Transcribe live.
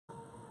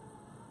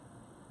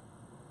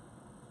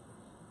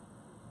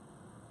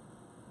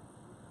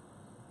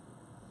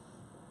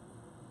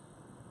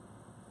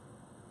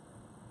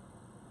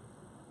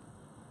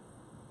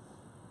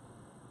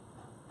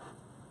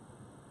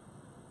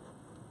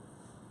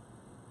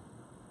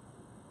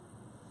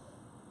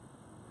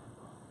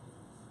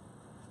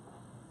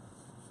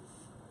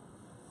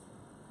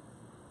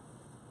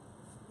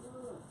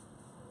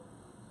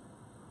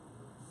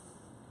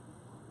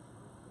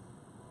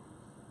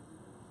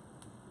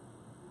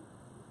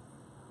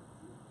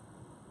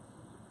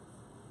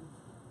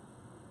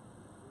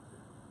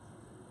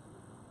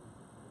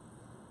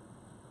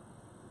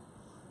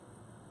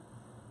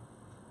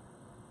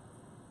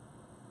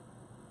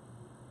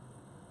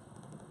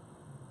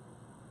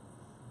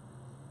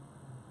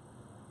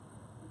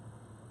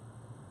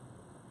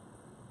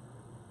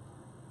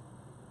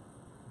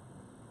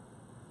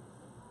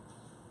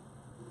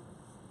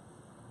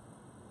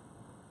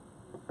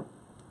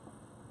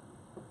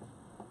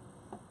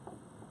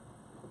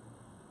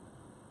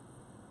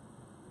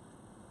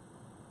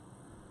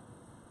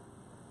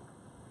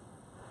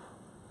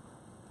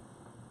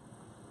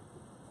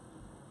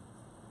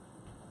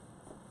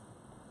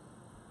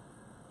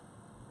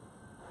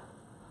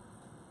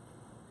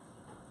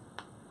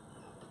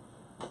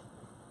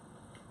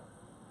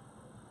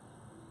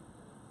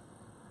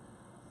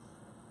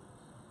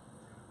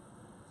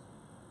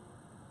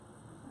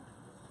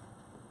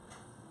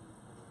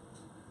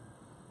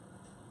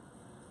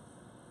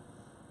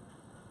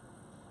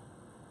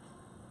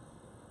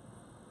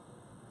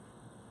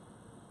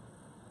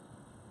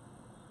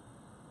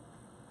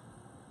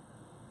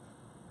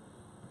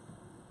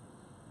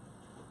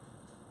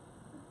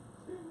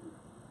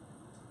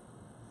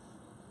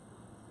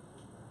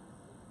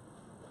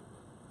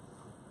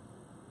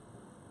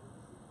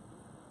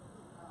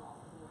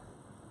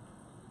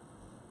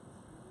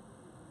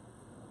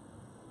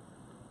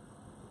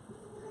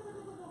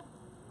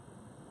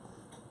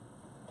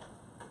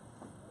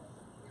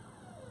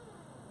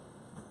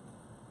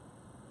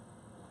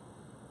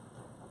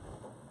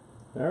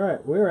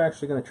Alright, we're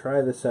actually going to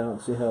try this out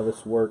and see how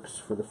this works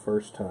for the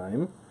first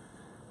time,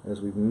 as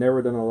we've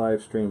never done a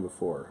live stream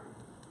before.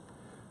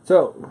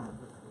 So,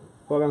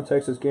 welcome to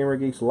Texas Gamer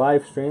Geeks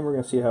live stream. We're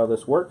going to see how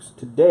this works.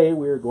 Today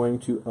we are going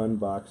to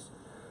unbox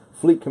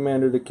Fleet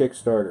Commander the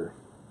Kickstarter.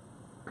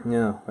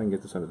 Now, if I can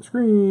get this under the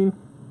screen.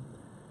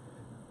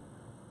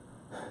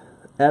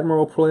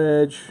 Admiral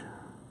Pledge.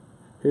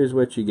 Here's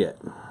what you get.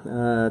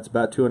 It's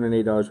about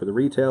 $208 for the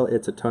retail.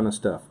 It's a ton of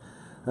stuff.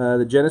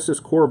 The Genesis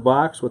core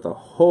box with a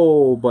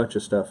whole bunch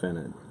of stuff in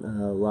it.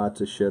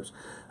 Lots of ships.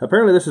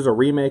 Apparently this is a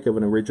remake of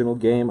an original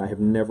game I have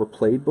never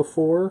played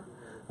before.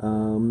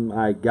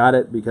 I got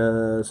it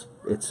because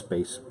it's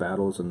space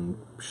battles and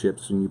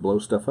ships and you blow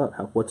stuff up.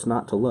 What's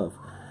not to love?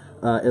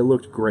 It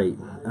looked great.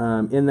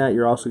 In that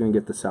you're also going to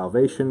get the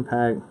Salvation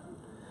Pack,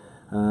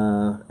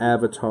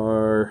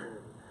 Avatar,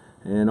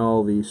 and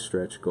all these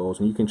stretch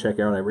goals. And you can check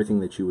out everything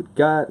that you would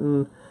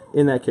gotten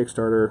in that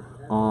Kickstarter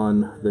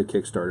on the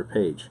Kickstarter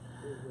page.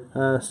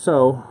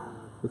 So,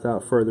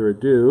 without further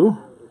ado,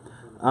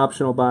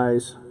 optional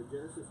buys.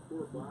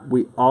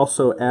 We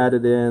also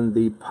added in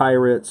the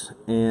Pirates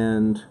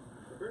and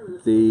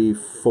the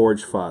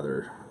Forge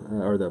Father,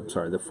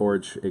 the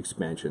Forge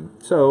expansion.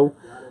 So,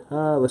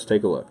 let's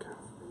take a look.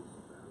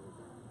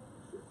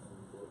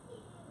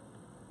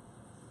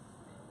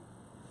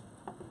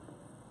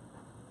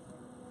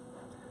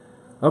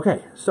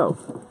 Okay, so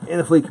in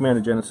the Fleet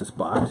Commander Genesis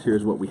box,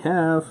 here's what we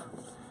have.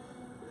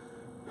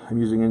 I'm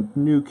using a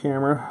new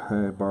camera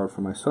I borrowed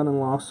from my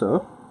son-in-law,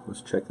 so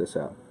let's check this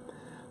out.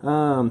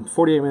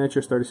 48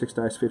 miniatures, 36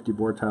 dice, 50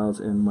 board tiles,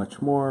 and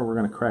much more. We're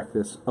going to crack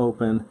this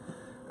open.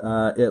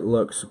 It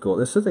looks cool.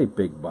 This is a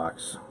big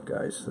box,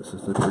 guys. This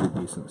is a pretty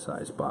decent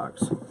sized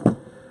box.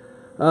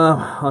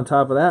 On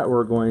top of that,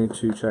 we're going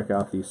to check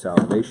out the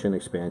Salvation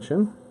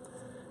expansion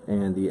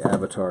and the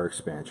Avatar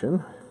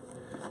expansion,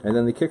 and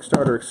then the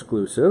Kickstarter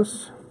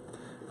exclusives.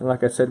 And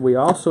like I said, we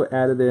also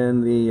added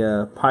in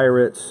the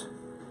Pirates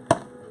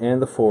and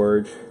the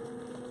Forge,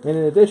 and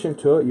in addition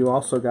to it you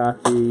also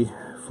got the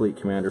Fleet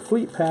Commander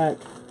Fleet Pack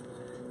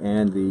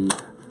and the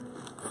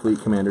Fleet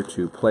Commander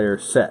 2 player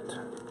set.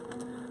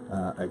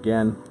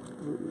 Again,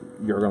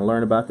 you're going to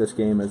learn about this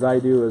game as I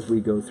do as we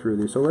go through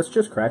these, so let's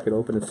just crack it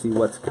open and see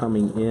what's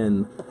coming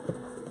in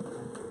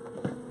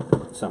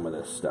some of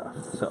this stuff.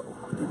 So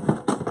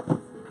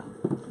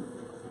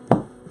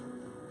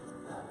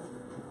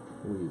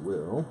we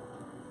will,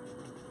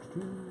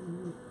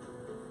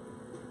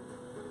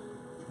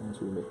 as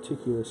we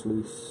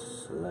meticulously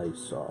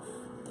slice off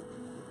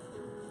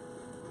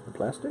the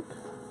plastic.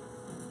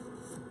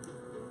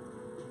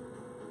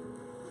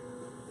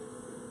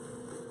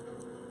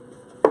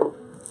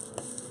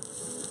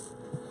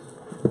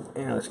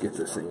 And let's get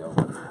this thing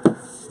open.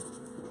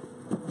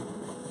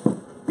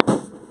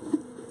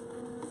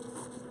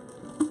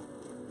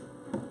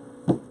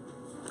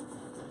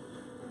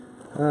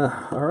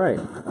 Alright,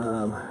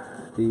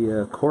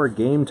 the core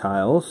game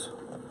tiles.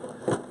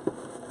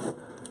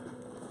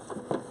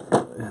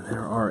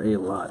 There are a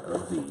lot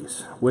of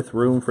these, with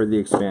room for the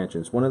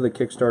expansions. One of the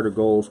Kickstarter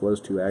goals was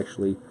to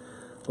actually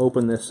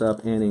open this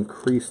up and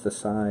increase the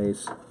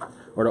size,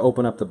 or to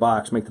open up the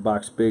box, make the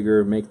box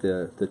bigger, make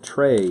the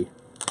tray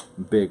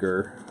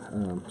bigger,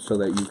 so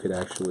that you could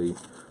actually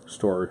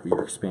store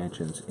your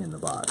expansions in the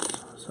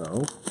box.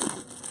 So,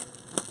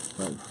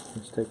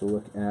 let's take a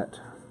look at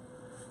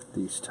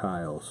these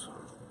tiles.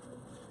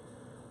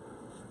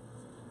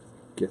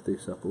 Get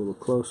these up a little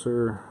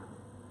closer.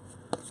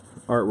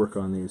 Artwork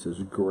on these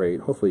is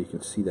great. Hopefully you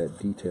can see that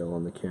detail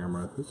on the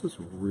camera. This is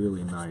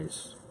really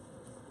nice.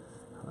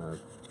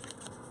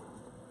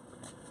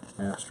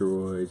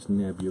 Asteroids,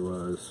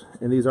 nebulas,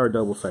 and these are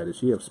double-sided,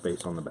 so you have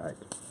space on the back.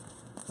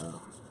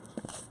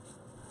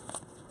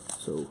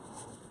 So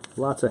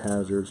lots of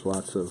hazards,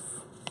 lots of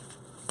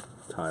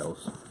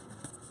tiles.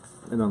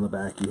 And on the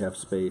back you have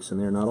space,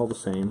 and they're not all the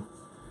same.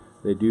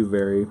 They do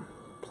vary.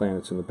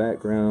 Planets in the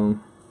background.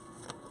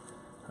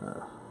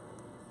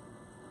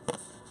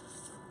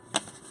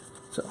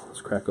 So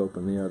let's crack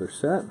open the other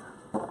set.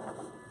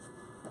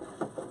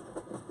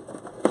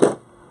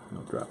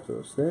 I'll drop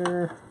those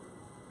there.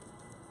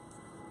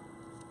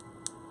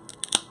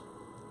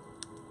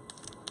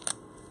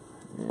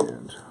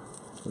 And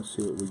let's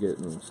see what we get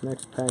in this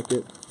next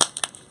packet.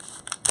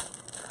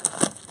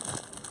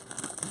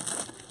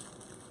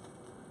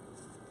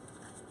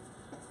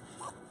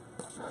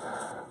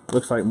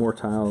 Looks like more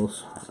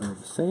tiles are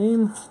the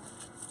same.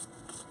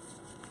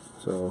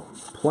 So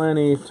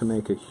plenty to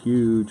make a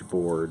huge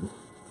board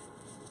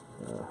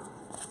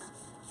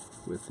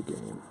with the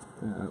game.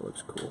 That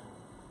looks cool.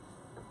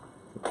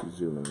 If you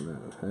zoom in on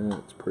that,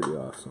 that's pretty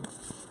awesome.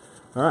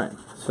 Alright,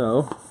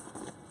 so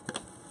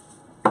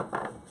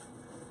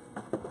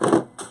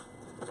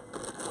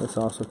this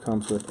also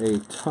comes with a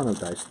ton of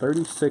dice.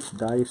 36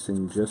 dice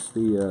in just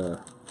the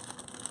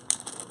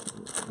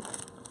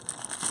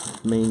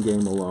main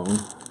game alone.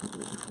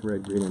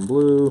 Red, green, and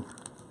blue.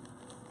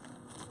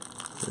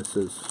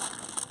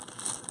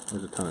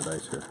 There's a ton of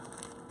dice here.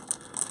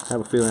 I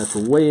have a feeling that's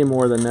way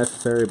more than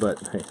necessary,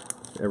 but hey,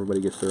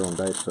 everybody gets their own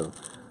dice, so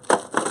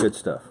Good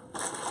stuff.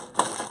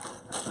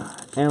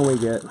 And we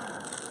get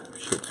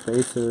ship's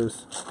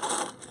faces,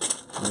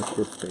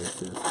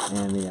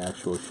 and the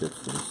actual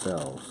ships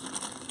themselves.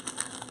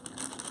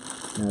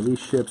 Now these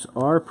ships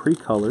are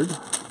pre-colored.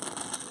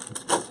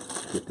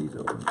 Let's get these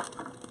open.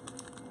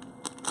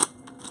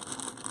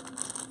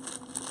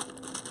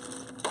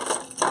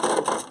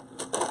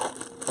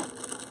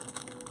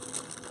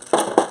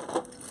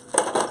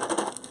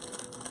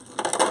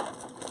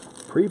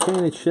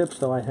 Pre-painted ships,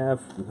 though, I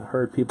have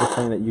heard people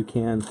saying that you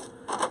can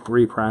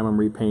reprime them,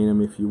 repaint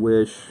them if you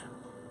wish.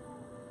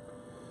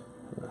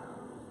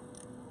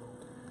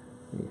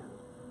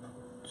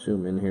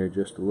 Zoom in here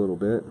just a little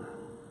bit.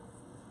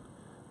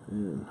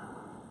 And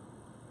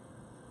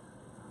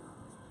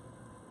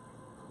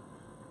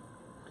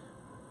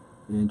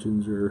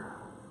engines are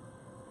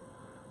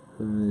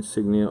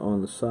insignia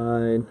on the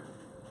side.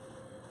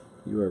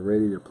 You are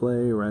ready to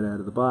play right out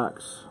of the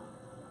box.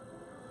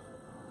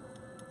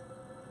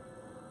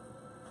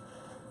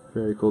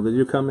 Very cool. They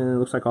do come in, it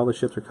looks like all the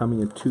ships are coming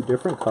in 2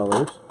 different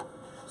colors.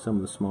 Some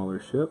of the smaller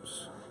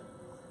ships.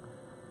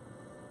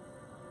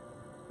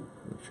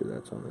 Make sure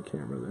that's on the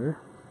camera there.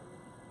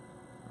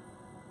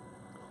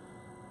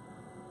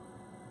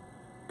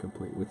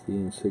 Complete with the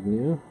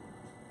insignia.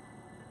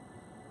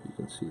 You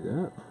can see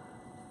that.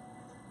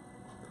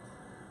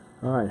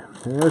 Alright,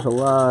 and there's a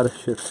lot of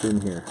ships in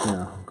here.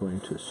 Now, I'm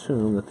going to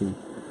assume that the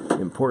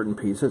important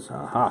pieces,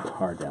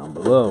 are down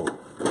below.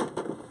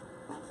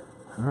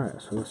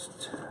 Alright, so let's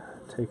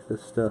take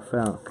this stuff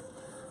out.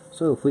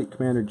 So, Fleet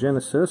Commander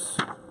Genesis.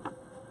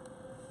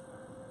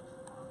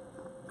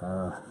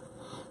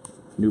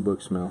 New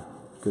book smell.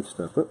 Good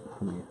stuff. Oh,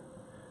 let me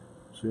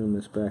zoom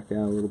this back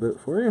out a little bit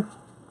for you.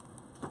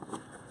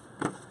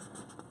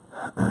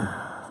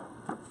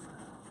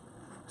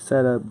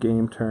 Setup,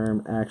 game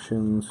term,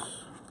 actions.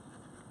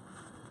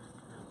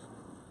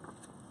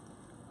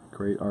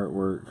 Great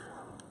artwork.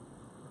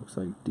 Looks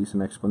like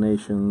decent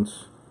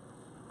explanations.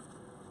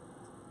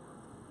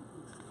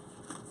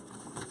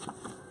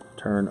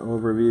 Turn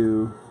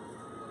overview.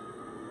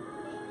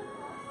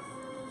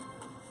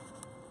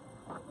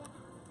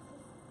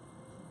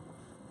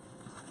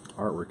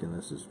 Artwork in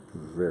this is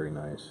very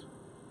nice.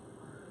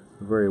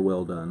 Very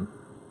well done.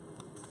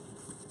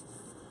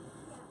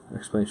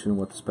 Explanation of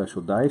what the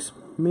special dice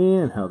mean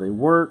and how they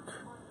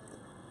work.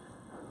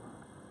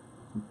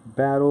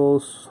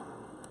 Battles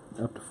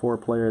up to 4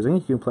 players. I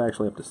think you can play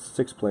actually up to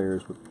 6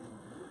 players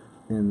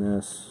in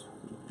this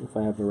if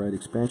I have the right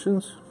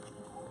expansions.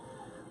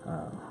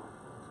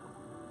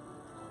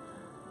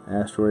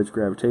 Asteroids,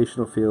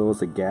 gravitational fields,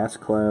 the gas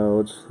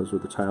clouds, those were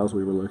the tiles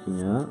we were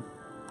looking at.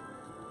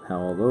 How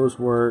all those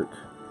work.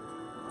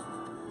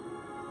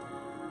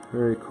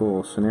 Very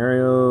cool.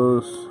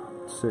 Scenarios,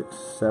 6,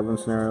 7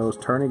 scenarios.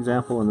 Turn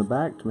example in the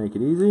back to make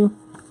it easy.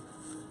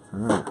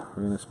 Alright,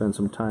 we're going to spend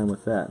some time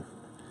with that.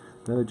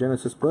 Another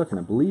Genesis book, and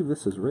I believe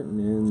this is written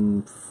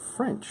in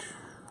French.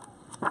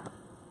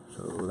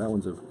 So that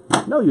one's of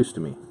no use to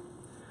me.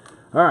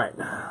 Alright,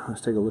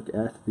 let's take a look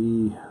at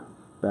the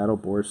battle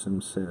boards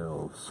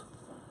themselves.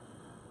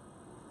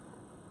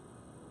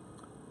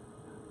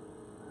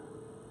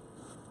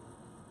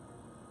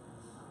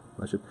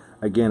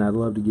 Again, I'd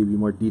love to give you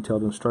more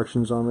detailed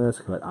instructions on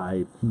this, but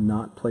I've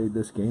not played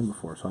this game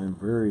before, so I'm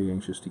very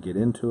anxious to get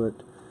into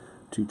it,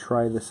 to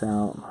try this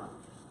out.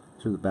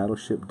 These are the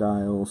battleship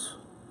dials.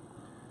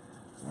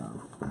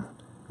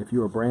 If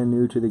you are brand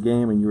new to the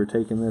game and you were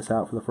taking this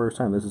out for the first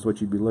time, this is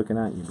what you'd be looking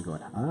at. You'd be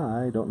going,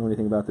 I don't know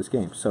anything about this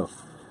game. So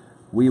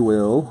we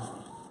will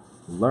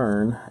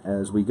learn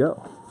as we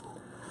go.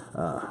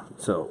 Or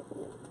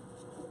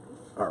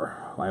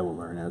I will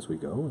learn as we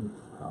go, and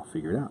I'll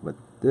figure it out. But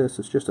this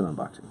is just an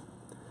unboxing.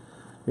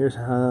 Here's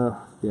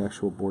the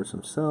actual boards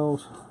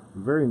themselves.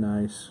 Very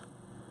nice.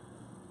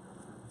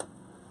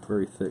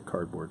 Very thick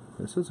cardboard.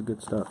 This is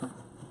good stuff.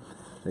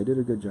 They did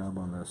a good job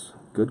on this.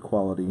 Good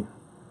quality.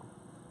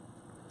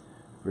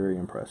 Very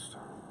impressed.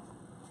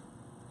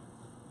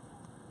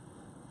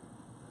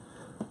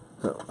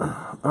 So,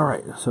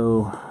 alright,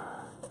 so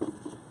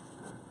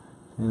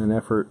in an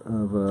effort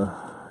of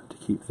to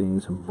keep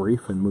things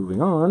brief and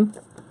moving on,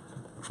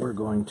 we're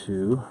going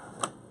to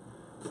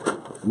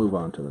move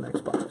on to the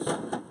next box.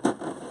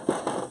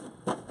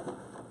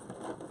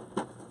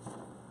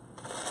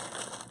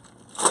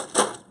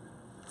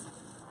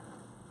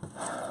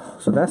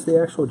 So that's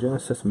the actual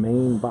Genesis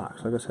main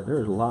box. Like I said,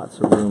 there's lots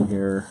of room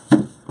here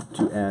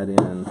to add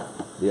in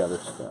the other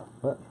stuff.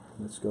 But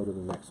let's go to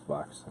the next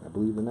box. I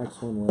believe the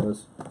next one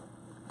was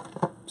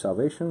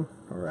Salvation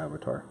or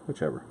Avatar,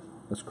 whichever.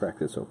 Let's crack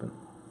this open.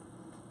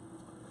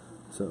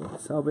 So,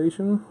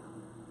 Salvation.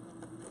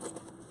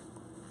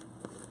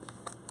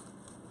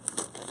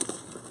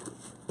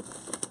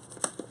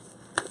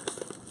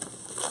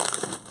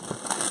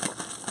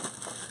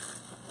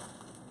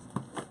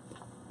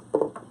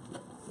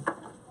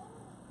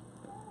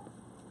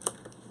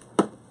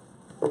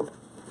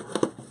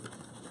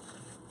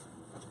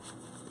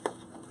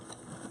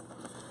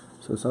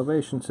 So So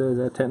Salvation says,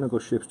 add technical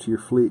ships to your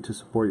fleet to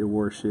support your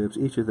warships.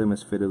 Each of them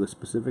is fitted with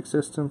specific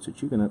systems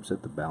that you can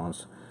upset the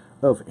balance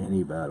of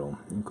any battle.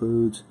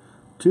 Includes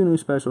 2 new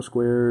special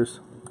squares,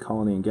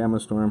 Colony and Gamma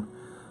Storm,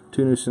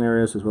 2 new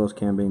scenarios, as well as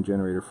campaign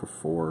generator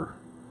for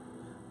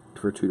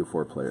 2 to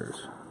 4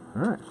 players.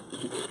 Alright,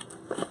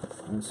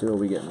 let's see what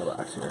we get in the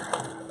box here.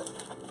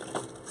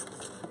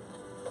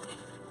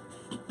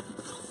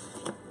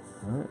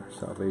 Alright,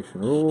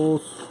 Salvation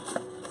rules.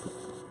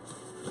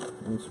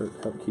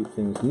 Insert to help keep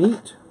things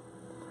neat.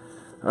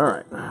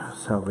 Alright,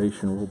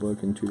 Salvation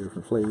rulebook in 2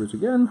 different flavors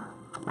again.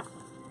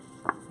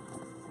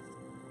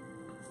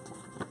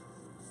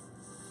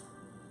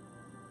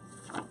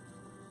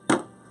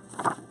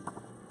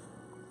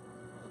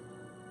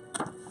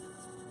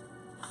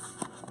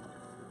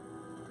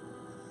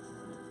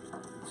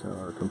 So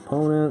our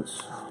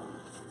components,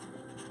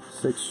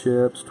 6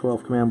 ships,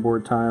 12 command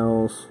board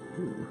tiles,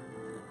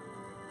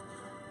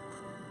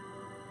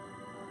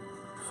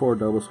 4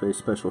 double-space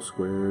special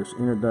squares,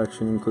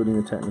 introduction including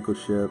the technical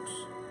ships,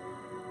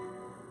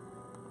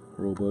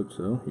 rulebook,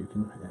 so you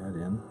can add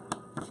in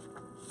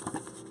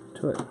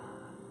to it.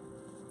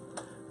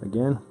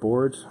 Again,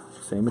 boards,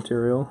 same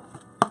material,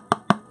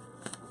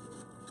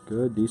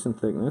 good, decent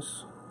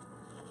thickness.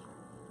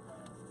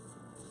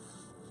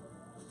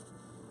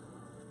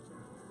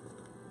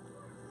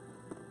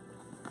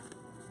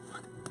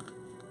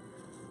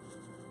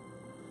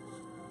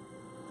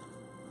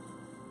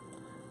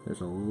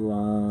 There's a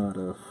lot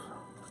of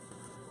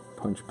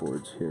punch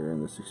boards here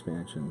in this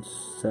expansion.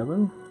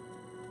 7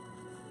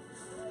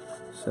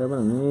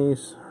 of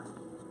these.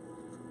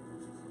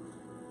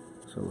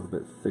 So a little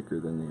bit thicker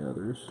than the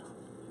others.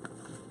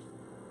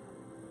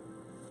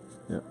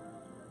 Yep.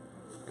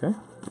 Okay.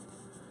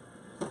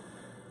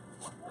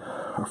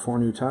 Our 4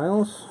 new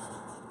tiles.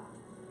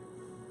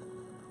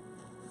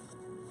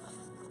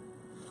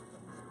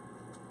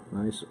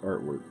 Nice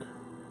artwork.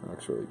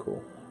 Looks really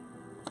cool.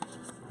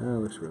 That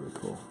looks really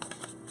cool.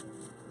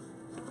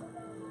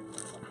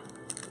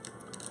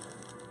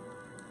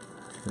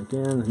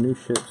 Again, the new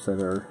ships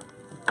that are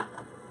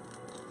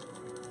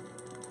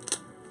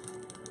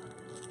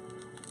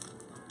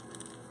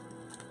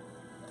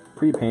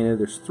pre-painted.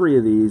 There's 3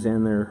 of these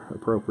and their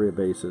appropriate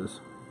bases.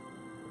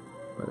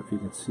 But if you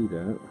can see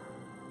that.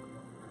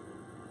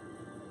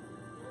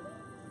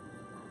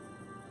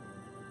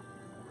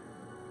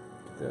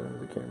 Get that under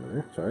the camera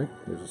there. Sorry,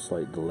 there's a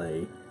slight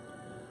delay.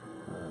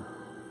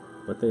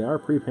 But they are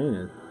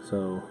pre-painted,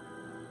 so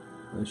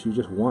unless you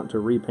just want to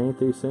repaint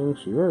these things,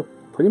 you're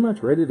pretty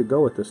much ready to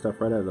go with this stuff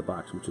right out of the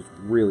box, which is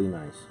really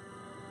nice.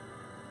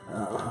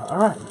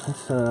 Alright,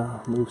 let's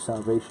move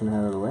Salvation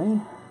out of the way.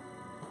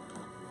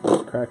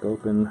 Let's crack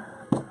open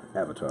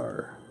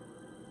Avatar.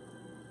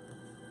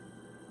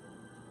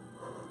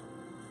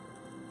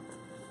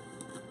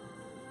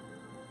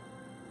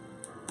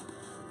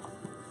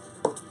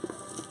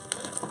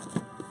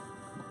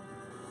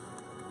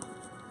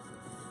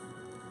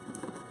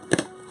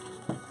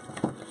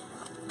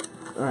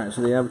 Alright,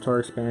 so the Avatar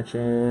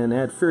expansion.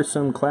 Add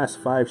fearsome Class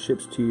 5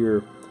 ships to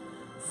your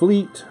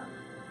fleet.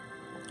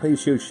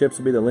 These huge ships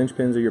will be the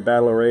linchpins of your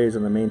battle arrays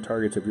and the main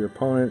targets of your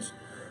opponents.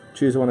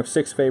 Choose one of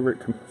 6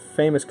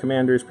 famous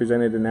commanders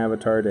presented in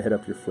Avatar to head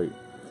up your fleet.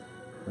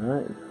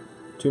 Alright,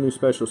 2 new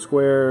special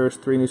squares,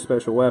 3 new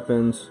special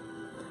weapons,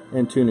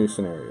 and 2 new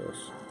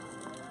scenarios.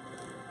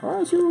 Alright,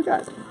 let's see what we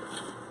got.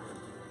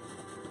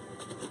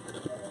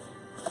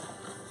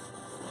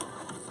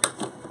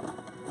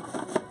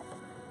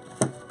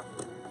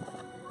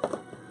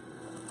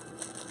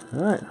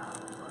 Alright,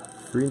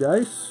 3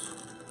 dice.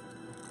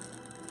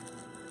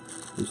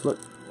 These look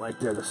like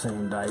they're the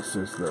same dice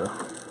as the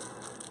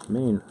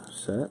main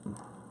set.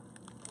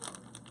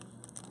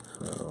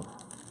 So,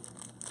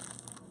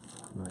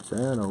 nice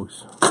add.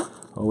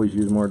 Always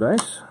use more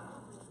dice.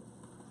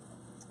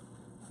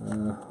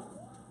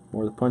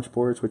 More of the punch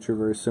boards, which are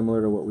very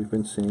similar to what we've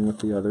been seeing with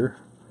the other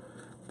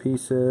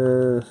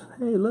pieces.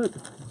 Hey, look,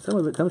 some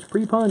of it comes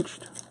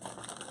pre-punched.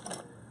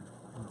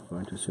 I'm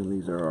going to assume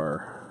these are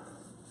our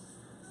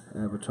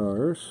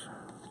avatars.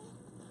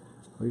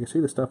 Well, you can see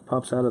the stuff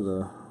pops out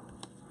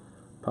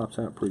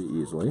pretty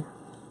easily.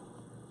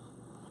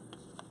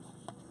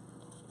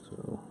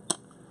 So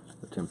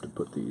attempt to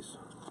put these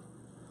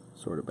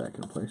sort of back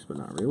in place, but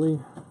not really.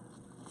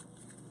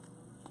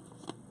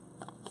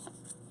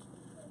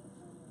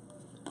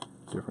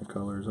 Different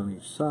colors on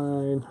each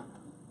side.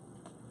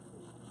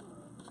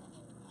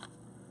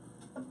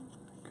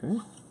 Okay.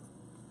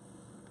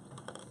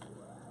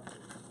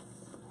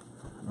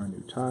 Our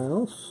new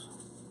tiles.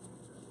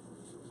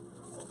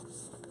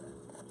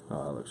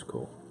 Oh, that looks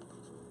cool.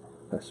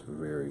 That's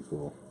very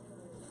cool.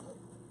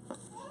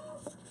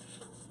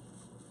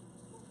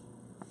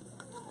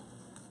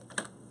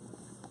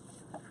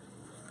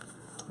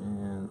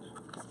 And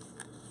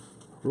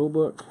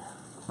rulebook.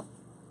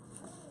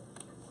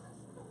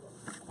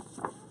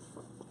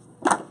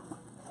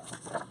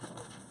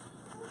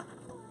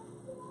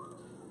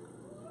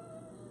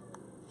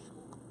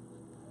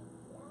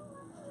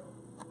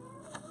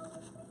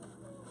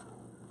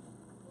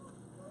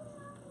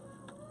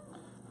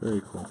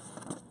 Very cool.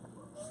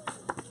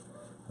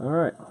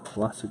 Alright,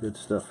 lots of good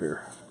stuff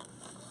here.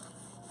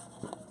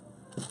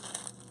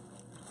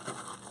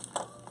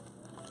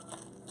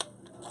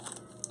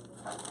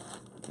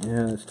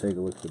 Yeah, let's take a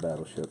look at the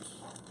battleships.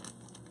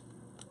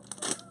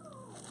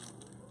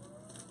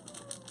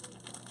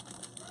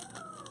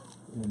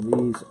 And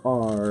these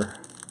are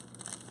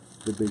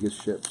the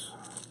biggest ships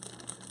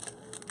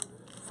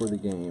for the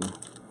game,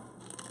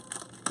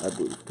 I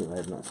believe, because I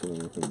have not seen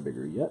anything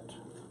bigger yet.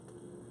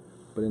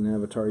 But in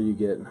Avatar you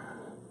get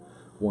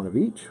one of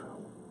each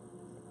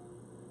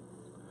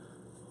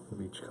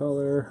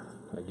color.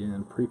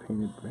 Again,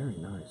 pre-painted, very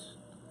nice.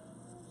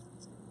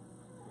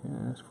 Yeah,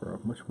 that's for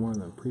much more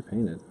than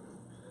pre-painted.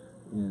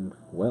 And,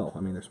 well, I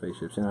mean, they're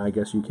spaceships. And I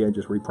guess you can't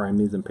just reprime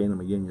these and paint them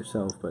again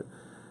yourself, but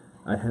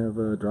I have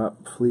a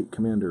drop fleet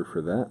commander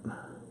for that.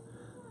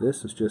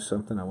 This is just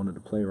something I wanted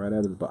to play right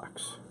out of the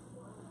box.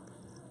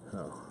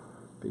 So,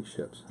 big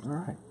ships.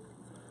 Alright.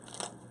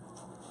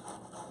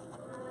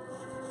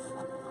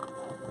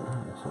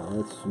 So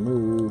let's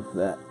move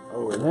that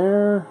over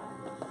there.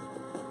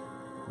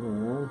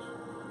 And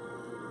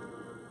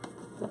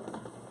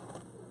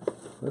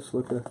let's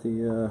look at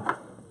the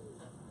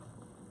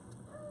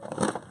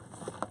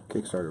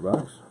Kickstarter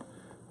box,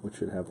 which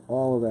should have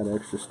all of that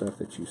extra stuff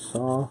that you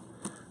saw.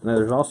 Now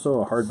there's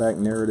also a hardback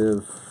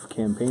narrative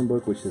campaign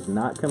book, which has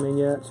not come in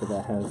yet, so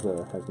that has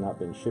not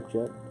been shipped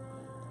yet.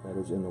 That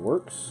is in the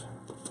works.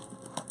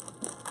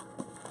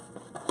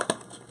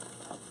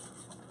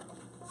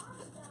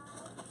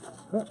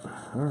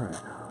 Alright,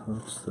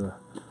 what's the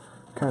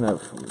kind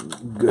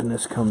of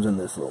goodness comes in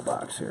this little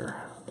box here?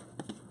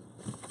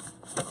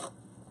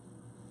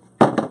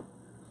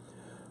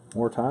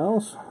 More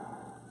tiles.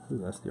 Ooh,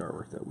 that's the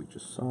artwork that we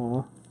just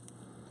saw.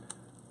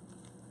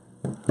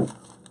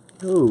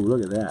 Oh,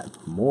 look at that.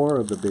 More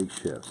of the big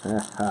ships.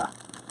 Ha!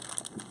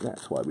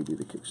 That's why we do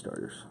the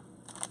Kickstarters.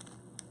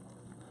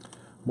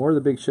 More of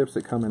the big ships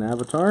that come in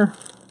Avatar.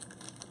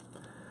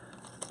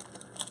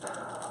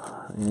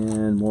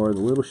 And more of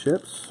the little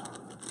ships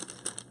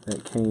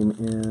that came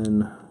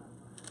in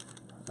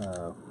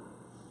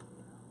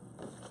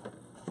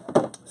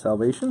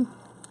Salvation.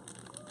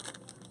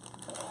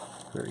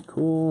 Very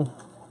cool.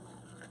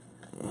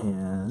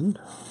 And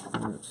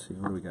let's see,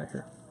 what do we got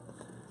here?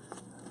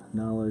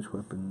 Knowledge,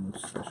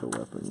 weapons, special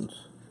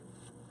weapons.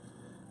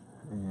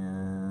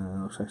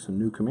 And looks like some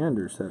new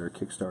commanders that are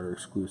Kickstarter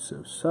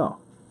exclusive. So,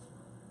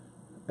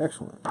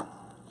 excellent.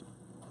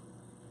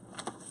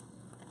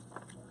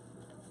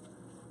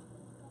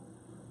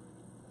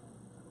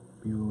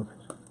 Beautiful.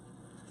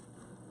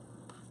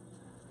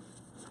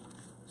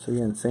 So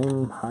again,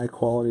 same high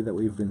quality that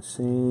we've been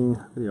seeing.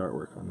 Look at the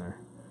artwork on there.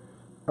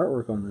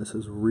 Artwork on this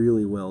is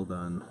really well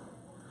done.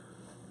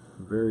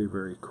 Very,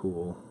 very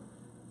cool.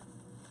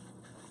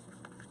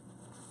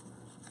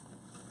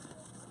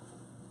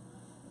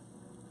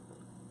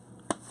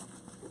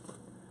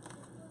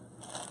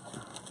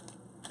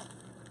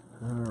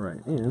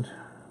 Alright, and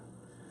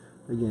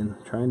again,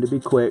 trying to be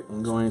quick,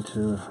 I'm going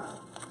to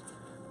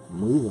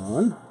move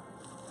on.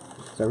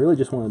 So I really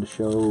just wanted to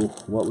show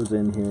what was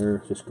in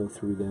here, just go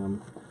through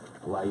them,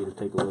 allow you to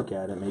take a look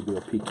at it, maybe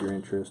it'll pique your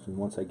interest, and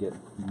once I get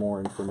more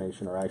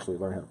information or actually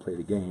learn how to play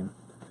the game,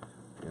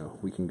 you know,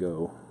 we can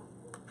go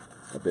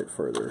a bit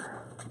further.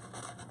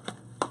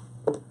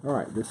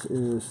 Alright, this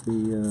is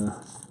the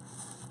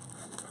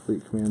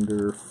Fleet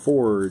Commander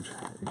Forge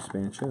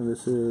expansion.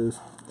 This is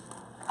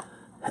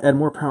add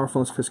more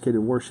powerful and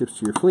sophisticated warships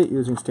to your fleet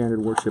using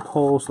standard warship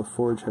hulls. The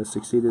Forge has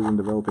succeeded in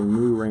developing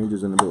new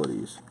ranges and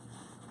abilities.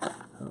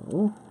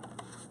 Oh.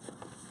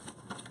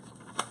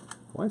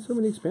 Why so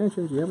many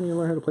expansions? You haven't even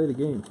learned how to play the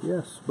game.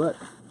 Yes, but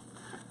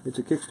it's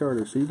a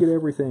Kickstarter, so you get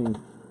everything.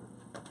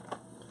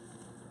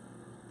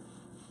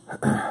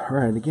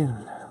 Alright,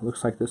 again,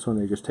 looks like this one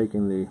they're just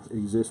taking the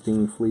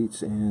existing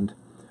fleets and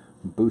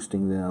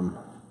boosting them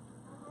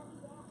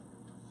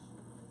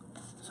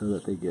so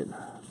that they get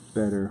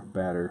better,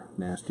 badder,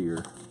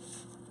 nastier.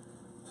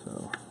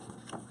 So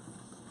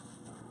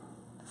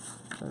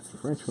that's the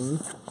French one.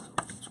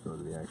 Let's go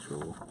to the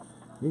actual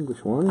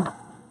English one.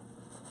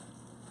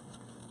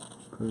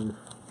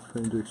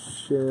 Friendly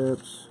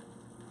ships.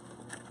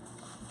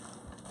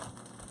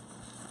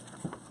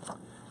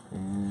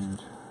 And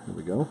here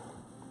we go.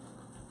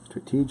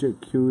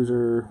 Strategic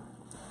Cruiser,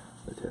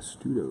 the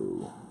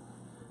Testudo,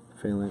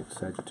 Phalanx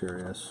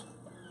Sagittarius,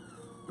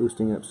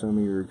 boosting up some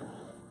of your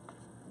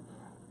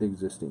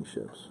existing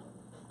ships.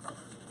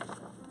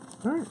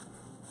 Alright.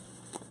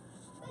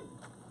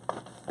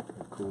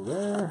 Cool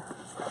there.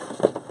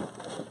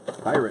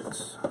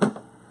 Pirates.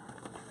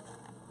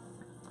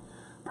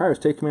 Pirates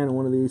take command of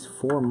one of these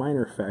 4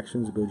 minor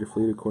factions, build your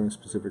fleet according to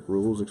specific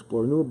rules,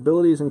 explore new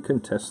abilities, and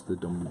contest the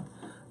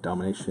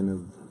domination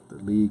of the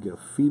League of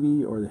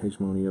Phoebe or the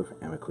hegemony of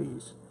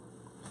Amicles.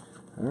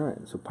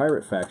 Alright, so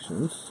pirate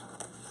factions.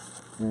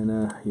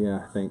 And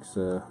yeah, thanks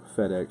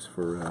FedEx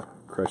for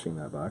crushing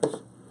that box.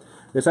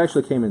 This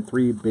actually came in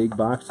 3 big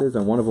boxes,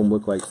 and one of them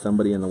looked like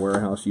somebody in the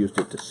warehouse used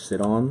it to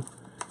sit on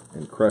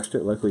and crushed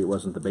it. Luckily it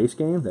wasn't the base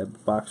game.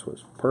 That box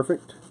was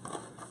perfect.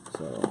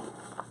 So,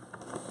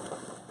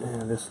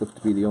 and this looked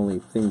to be the only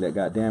thing that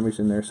got damaged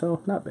in there,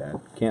 so not bad.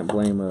 Can't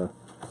blame the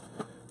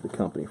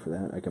company for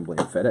that. I can blame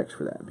FedEx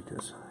for that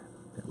because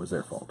it was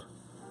their fault.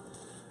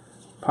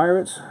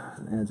 Pirates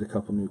adds a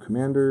couple new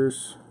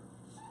commanders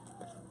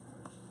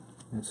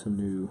and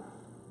some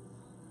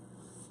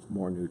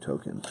more new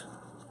tokens.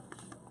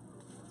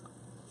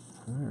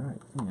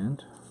 Alright,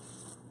 and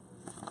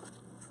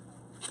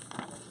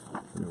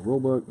a new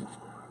rulebook,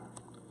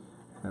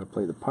 how to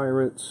play the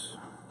pirates,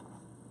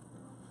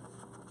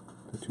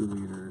 the 2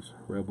 leaders,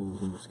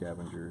 rebels, and the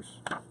scavengers.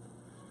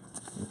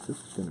 This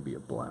is going to be a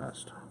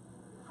blast.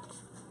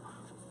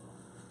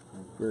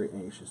 I'm very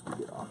anxious to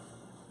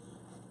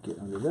get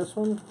under this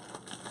one.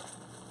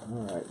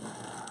 Alright,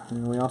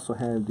 and we also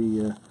had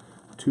the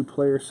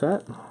 2-player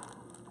set,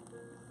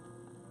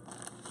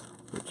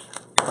 which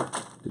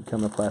did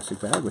come in a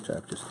plastic bag, which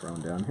I've just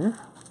thrown down here.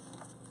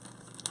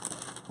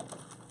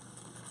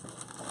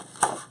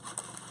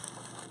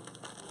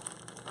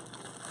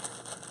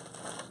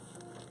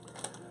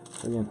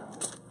 Again,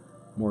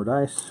 more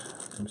dice.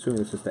 I'm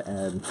assuming this is to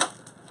add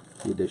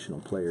the additional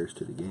players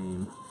to the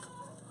game.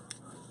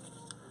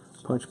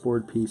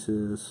 Punchboard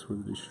pieces for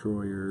the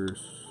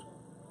destroyers.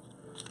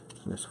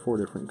 And there's 4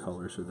 different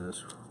colors of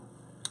this: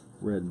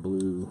 red,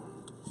 blue,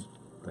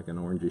 like an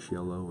orangish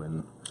yellow,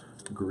 and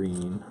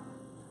green.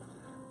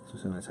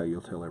 So that's how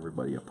you'll tell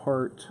everybody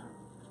apart.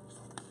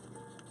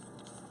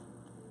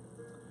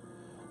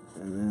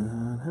 And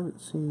then I haven't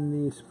seen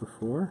these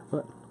before,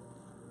 but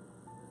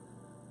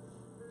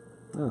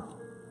oh,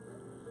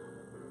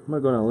 I'm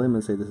gonna go on a limb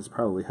and say this is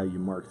probably how you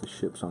mark the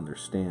ships on their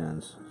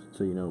stands,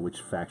 so you know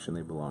which faction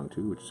they belong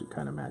to, which it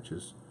kind of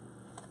matches.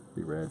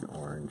 The red,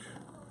 orange.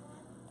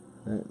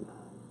 That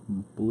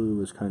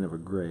blue is kind of a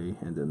gray,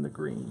 and then the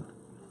green.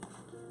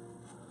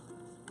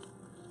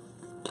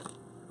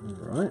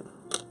 Alright.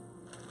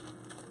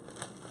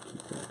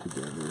 Keep that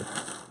together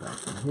back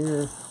in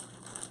here.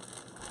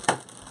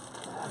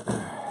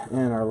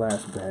 And our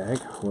last bag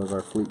was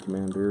our Fleet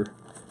Commander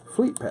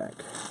Fleet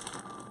Pack,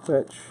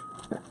 which,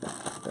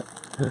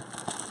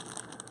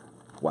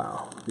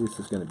 wow, this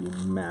is going to be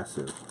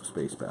massive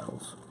space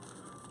battles.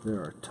 There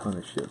are a ton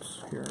of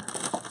ships here.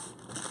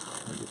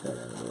 I'll get that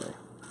out of the way.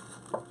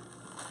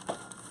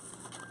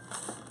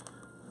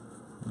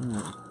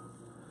 Alright,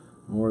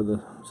 more of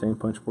the same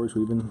punch boards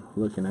we've been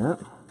looking at.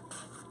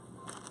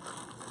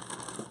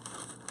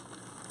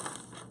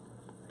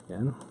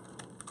 Again,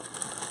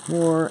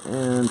 more,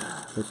 and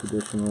this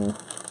additional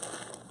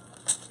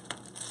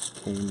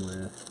came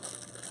with,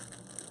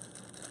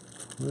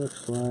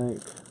 looks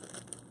like,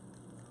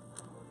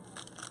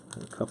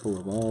 a couple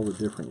of all the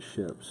different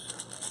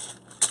ships,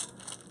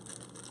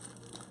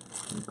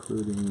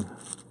 including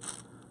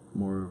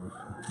more of,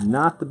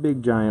 not the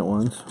big giant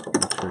ones,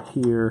 which are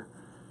here,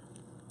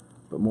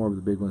 but more of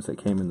the big ones that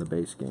came in the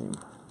base game.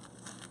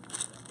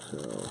 So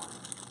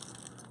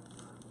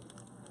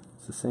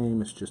it's the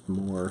same, it's just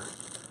more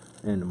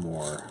and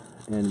more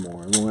and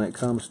more. And when it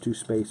comes to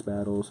space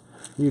battles,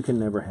 you can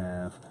never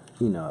have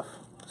enough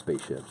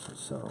spaceships.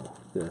 So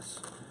this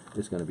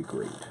is going to be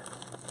great.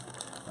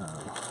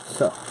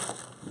 So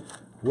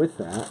with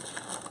that,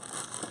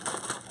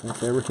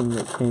 that's everything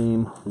that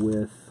came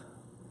with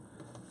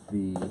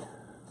the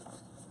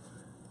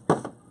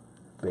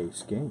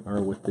base game,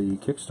 or with the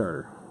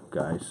Kickstarter,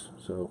 guys.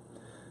 So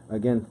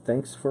again,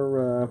 thanks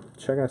for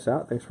checking us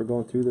out. Thanks for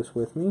going through this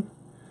with me.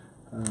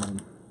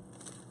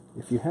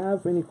 If you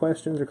have any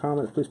questions or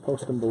comments, please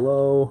post them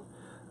below.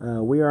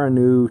 We are a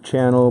new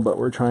channel, but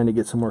we're trying to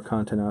get some more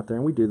content out there,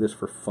 and we do this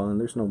for fun.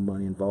 There's no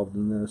money involved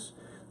in this.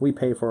 We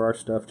pay for our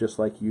stuff just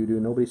like you do.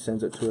 Nobody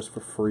sends it to us for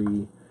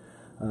free.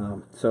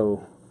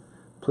 So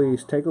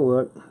please take a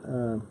look.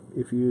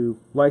 If you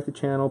like the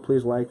channel,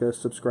 please like us,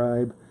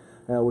 subscribe.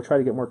 We'll try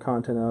to get more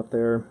content out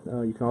there.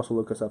 You can also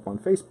look us up on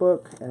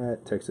Facebook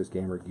at Texas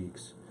Gamer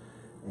Geeks.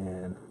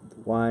 And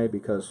why?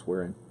 Because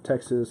we're in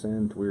Texas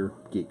and we're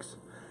geeks.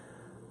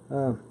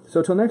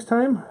 So till next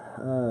time,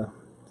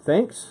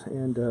 thanks,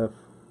 and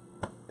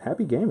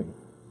happy gaming.